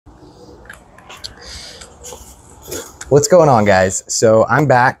What's going on, guys? So I'm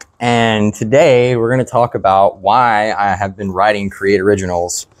back, and today we're going to talk about why I have been writing Create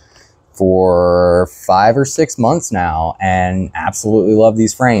Originals for 5 or 6 months now and absolutely love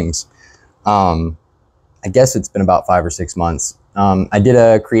these frames. I guess it's been about 5 or 6 months. I did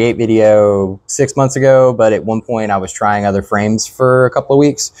a Create video 6 months ago, but at one point I was trying other frames for a couple of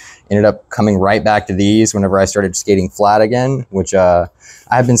weeks. Ended up coming right back to these whenever I started skating flat again, which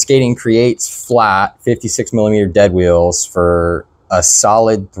I've been skating Creates flat 56mm dead wheels for a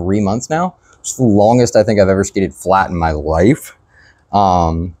solid 3 months now. It's the longest I think I've ever skated flat in my life.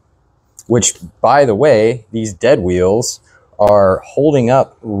 Which, by the way, these dead wheels are holding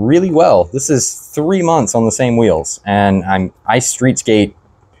up really well. This is 3 months on the same wheels, and I street skate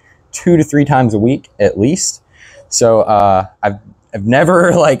 2 to 3 times a week at least. So I've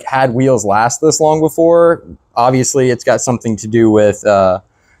never like had wheels last this long before. Obviously, it's got something to do with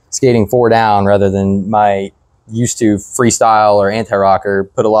skating 4 down rather than my used to freestyle or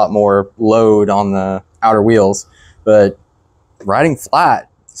anti-rocker. Put a lot more load on the outer wheels, but riding flat,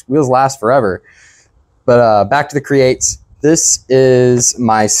 these wheels last forever. But back to the Creates. This is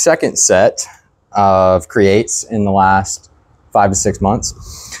my second set of Creates in the last 5 to 6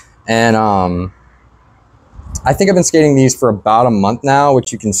 months. And I think I've been skating these for about a month now,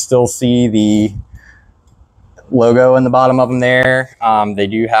 which you can still see the logo in the bottom of them there. They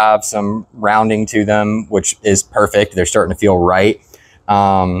do have some rounding to them, which is perfect. They're starting to feel right.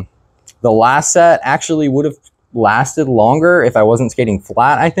 The last set actually would have lasted longer if I wasn't skating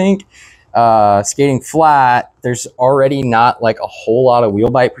flat, I think. Skating flat, there's already not like a whole lot of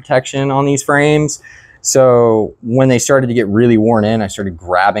wheel bite protection on these frames. So when they started to get really worn in, I started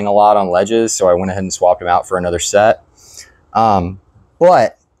grabbing a lot on ledges. So I went ahead and swapped them out for another set.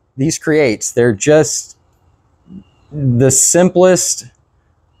 But these Creates, they're just the simplest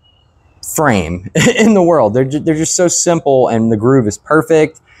frame in the world. They're just so simple, and the groove is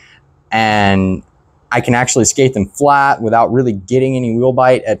perfect. And I can actually skate them flat without really getting any wheel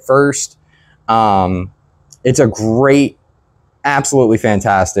bite at first. It's a great, absolutely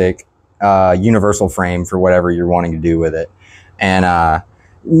fantastic universal frame for whatever you're wanting to do with it. And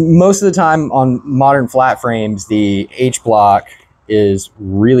most of the time on modern flat frames, the H block is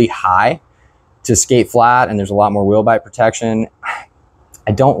really high to skate flat, and there's a lot more wheel bite protection.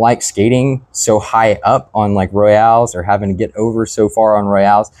 I don't like skating so high up on like Royales or having to get over so far on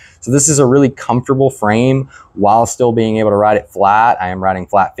Royales. So this is a really comfortable frame while still being able to ride it flat. I am riding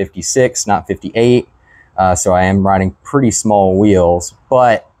flat 56, not 58. So I am riding pretty small wheels,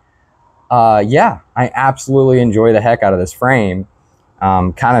 but yeah, I absolutely enjoy the heck out of this frame.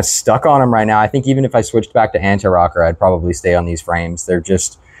 Kind of stuck on them right now. I think even if I switched back to anti-rocker, I'd probably stay on these frames. They're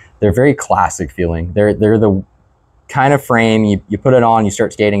very classic feeling. They're the kind of frame you put it on, you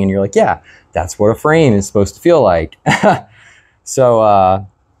start skating, and you're like, yeah, that's what a frame is supposed to feel like. So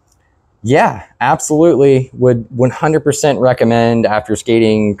yeah, absolutely would 100% recommend after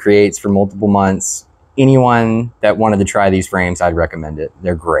skating Creates for multiple months. Anyone that wanted to try these frames, I'd recommend it.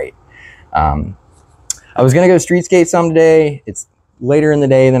 They're great. I was gonna go street skate some today. It's later in the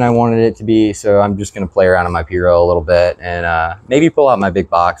day than I wanted it to be, so I'm just gonna play around on my P-Roll a little bit and maybe pull out my big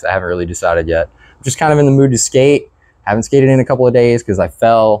box. I haven't really decided yet. I'm just kind of in the mood to skate. Haven't skated in a couple of days because I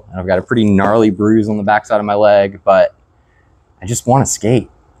fell and I've got a pretty gnarly bruise on the backside of my leg, but I just want to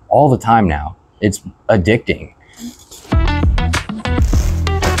skate all the time now. It's addicting.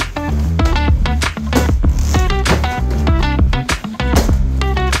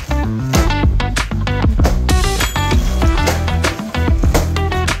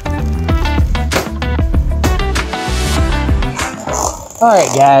 All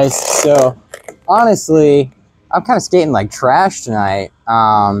right, guys, so honestly, I'm kind of skating like trash tonight.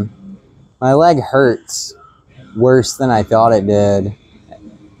 My leg hurts worse than I thought it did,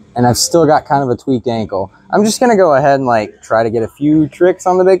 and I've still got kind of a tweaked ankle. I'm just gonna go ahead and like try to get a few tricks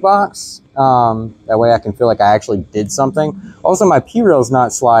on the big box. That way I can feel like I actually did something. Also, my P-Rail's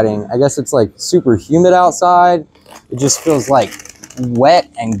not sliding. I guess it's like super humid outside. It just feels like wet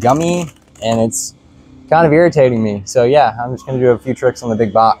and gummy, and it's kind of irritating me. So yeah, I'm just gonna do a few tricks on the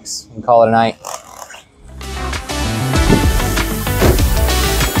big box and call it a night.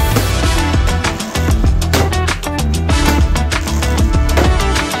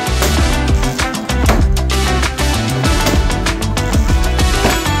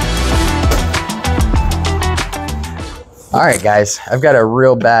 All right, guys, I've got a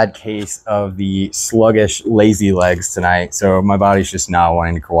real bad case of the sluggish, lazy legs tonight. So my body's just not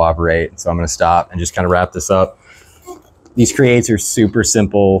wanting to cooperate. So I'm gonna stop and just kind of wrap this up. These Creates are super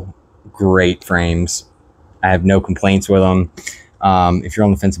simple, great frames. I have no complaints with them. If you're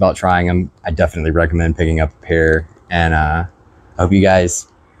on the fence about trying them, I definitely recommend picking up a pair And I hope you guys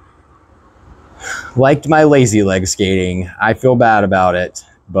liked my lazy leg skating. I feel bad about it,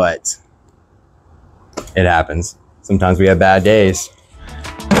 but it happens. Sometimes we have bad days.